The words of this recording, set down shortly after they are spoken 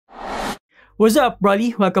What's up,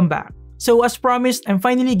 Broll? Welcome back. So as promised, I'm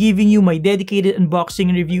finally giving you my dedicated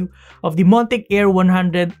unboxing review of the Montech AIR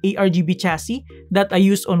 100 ARGB chassis that I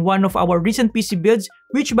used on one of our recent PC builds,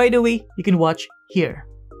 which by the way, you can watch here.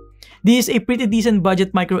 This is a pretty decent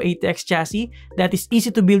budget micro-ATX chassis that is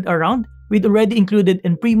easy to build around with already included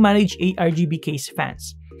and pre-managed ARGB case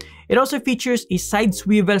fans. It also features a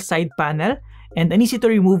side-swivel side panel and an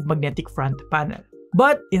easy-to-remove magnetic front panel.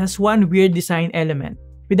 But it has one weird design element.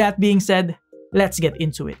 With that being said, let's get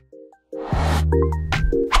into it.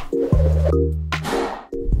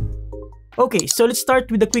 Okay, so let's start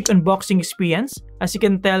with a quick unboxing experience. As you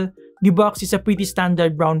can tell, the box is a pretty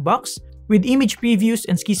standard brown box with image previews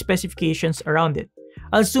and ski specifications around it.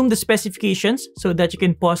 I'll zoom the specifications so that you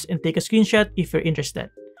can pause and take a screenshot if you're interested.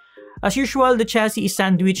 As usual, the chassis is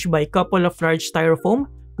sandwiched by a couple of large styrofoam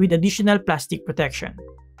with additional plastic protection.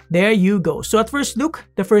 There you go. So at first look,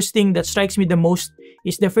 the first thing that strikes me the most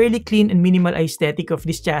is the fairly clean and minimal aesthetic of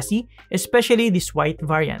this chassis, especially this white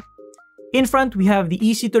variant. In front, we have the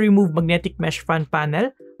easy-to-remove magnetic mesh front panel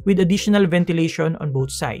with additional ventilation on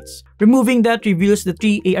both sides. Removing that reveals the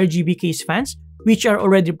 3 ARGB case fans, which are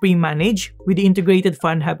already pre-managed with the integrated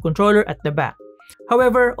fan hub controller at the back.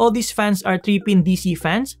 However, all these fans are 3-pin DC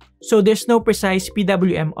fans, so there's no precise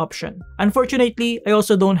PWM option. Unfortunately, I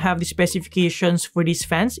also don't have the specifications for these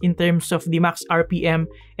fans in terms of the max RPM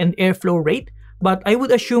and airflow rate, but I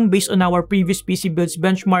would assume based on our previous PC builds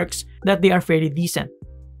benchmarks that they are fairly decent.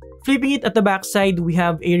 Flipping it at the back side, we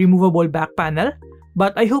have a removable back panel,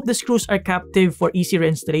 but I hope the screws are captive for easy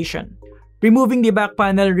reinstallation. Removing the back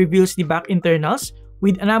panel reveals the back internals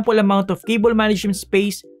with an ample amount of cable management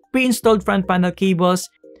space, pre-installed front panel cables,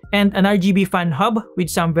 and an RGB fan hub with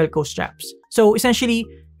some Velcro straps. So essentially,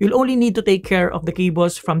 you'll only need to take care of the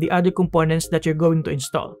cables from the other components that you're going to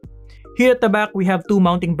install. Here at the back, we have 2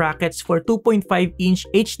 mounting brackets for 2.5-inch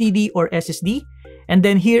HDD or SSD, and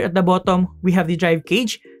then here at the bottom, we have the drive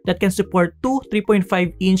cage that can support 2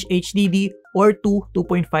 3.5-inch HDD or 2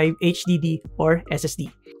 2.5 HDD or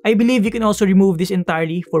SSD. I believe you can also remove this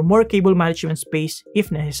entirely for more cable management space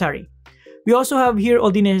if necessary. We also have here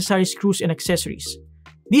all the necessary screws and accessories.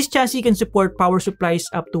 This chassis can support power supplies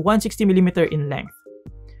up to 160mm in length.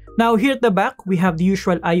 Now here at the back, we have the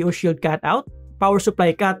usual I/O shield cutout, power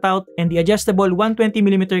supply cutout, and the adjustable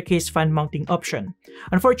 120mm case fan mounting option.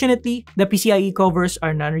 Unfortunately, the PCIe covers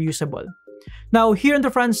are non-reusable. Now here on the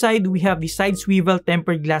front side, we have the side swivel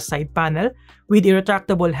tempered glass side panel with a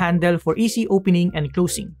retractable handle for easy opening and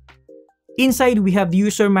closing. Inside, we have the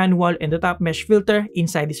user manual and the top mesh filter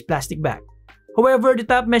inside this plastic bag. However, the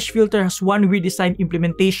top mesh filter has one weird design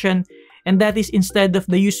implementation, and that is instead of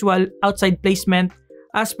the usual outside placement,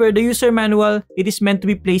 as per the user manual, it is meant to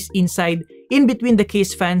be placed inside in between the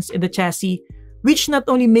case fans and the chassis, which not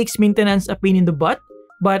only makes maintenance a pain in the butt,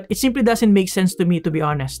 but it simply doesn't make sense to me, to be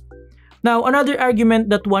honest. Now, another argument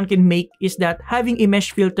that one can make is that having a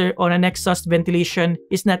mesh filter on an exhaust ventilation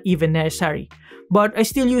is not even necessary, but I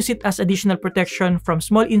still use it as additional protection from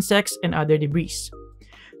small insects and other debris.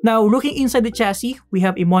 Now, looking inside the chassis, we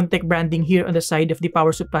have a Montech branding here on the side of the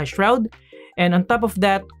power supply shroud, and on top of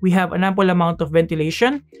that, we have an ample amount of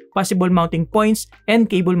ventilation, possible mounting points, and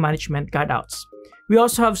cable management cutouts. We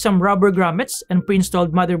also have some rubber grommets and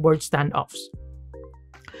pre-installed motherboard standoffs.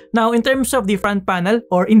 Now, in terms of the front panel,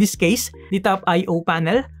 or in this case, the top I/O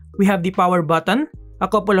panel, we have the power button, a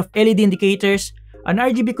couple of LED indicators, an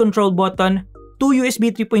RGB control button, 2 USB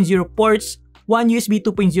 3.0 ports, 1 USB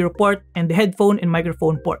 2.0 port, and the headphone and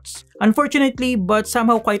microphone ports. Unfortunately, but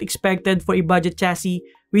somehow quite expected for a budget chassis,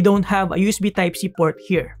 we don't have a USB Type-C port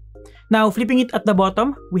here. Now, flipping it at the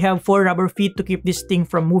bottom, we have 4 rubber feet to keep this thing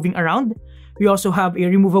from moving around. We also have a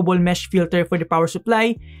removable mesh filter for the power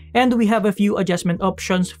supply, and we have a few adjustment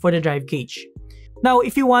options for the drive cage. Now,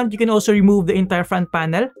 if you want, you can also remove the entire front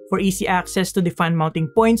panel for easy access to the fan mounting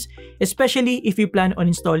points, especially if you plan on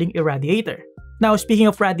installing a radiator. Now, speaking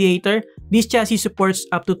of radiator, this chassis supports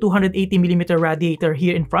up to 280mm radiator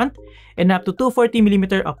here in front and up to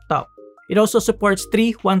 240mm up top. It also supports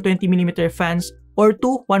 3 120mm fans or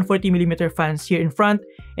 2 140mm fans here in front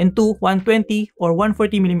and 2 120 or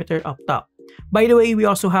 140mm up top. By the way, we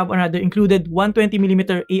also have another included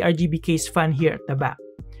 120mm ARGB case fan here at the back.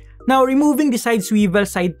 Now, removing the side swivel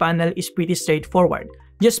side panel is pretty straightforward.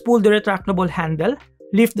 Just pull the retractable handle,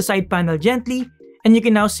 lift the side panel gently, and you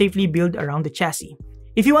can now safely build around the chassis.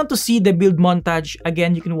 If you want to see the build montage,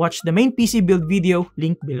 again, you can watch the main PC build video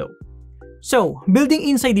linked below. So, building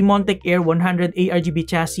inside the Montech AIR 100 ARGB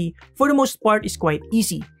chassis for the most part is quite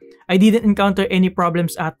easy. I didn't encounter any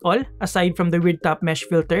problems at all aside from the weird top mesh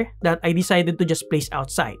filter that I decided to just place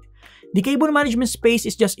outside. The cable management space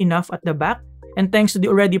is just enough at the back, and thanks to the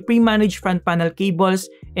already pre-managed front panel cables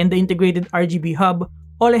and the integrated RGB hub,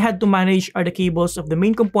 all I had to manage are the cables of the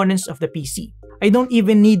main components of the PC. I don't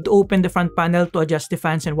even need to open the front panel to adjust the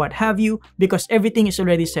fans and what have you because everything is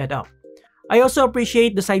already set up. I also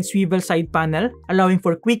appreciate the side-swivel side panel, allowing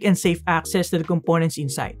for quick and safe access to the components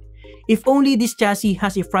inside. If only this chassis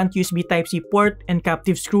has a front USB Type-C port and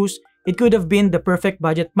captive screws, it could have been the perfect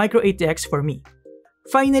budget micro-ATX for me.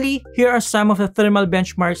 Finally, here are some of the thermal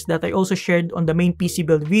benchmarks that I also shared on the main PC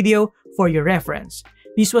build video for your reference.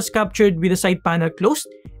 This was captured with the side panel closed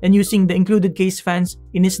and using the included case fans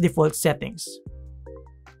in its default settings.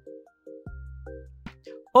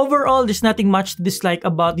 Overall, there's nothing much to dislike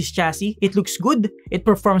about this chassis. It looks good, it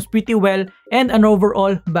performs pretty well, and an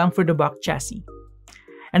overall bang for the buck chassis.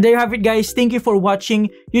 And there you have it guys, thank you for watching.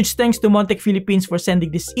 Huge thanks to Montech Philippines for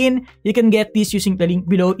sending this in. You can get this using the link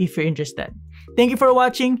below if you're interested. Thank you for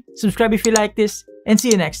watching, subscribe if you like this, and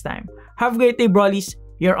see you next time. Have a great day, Brollies,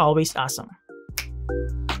 you're always awesome.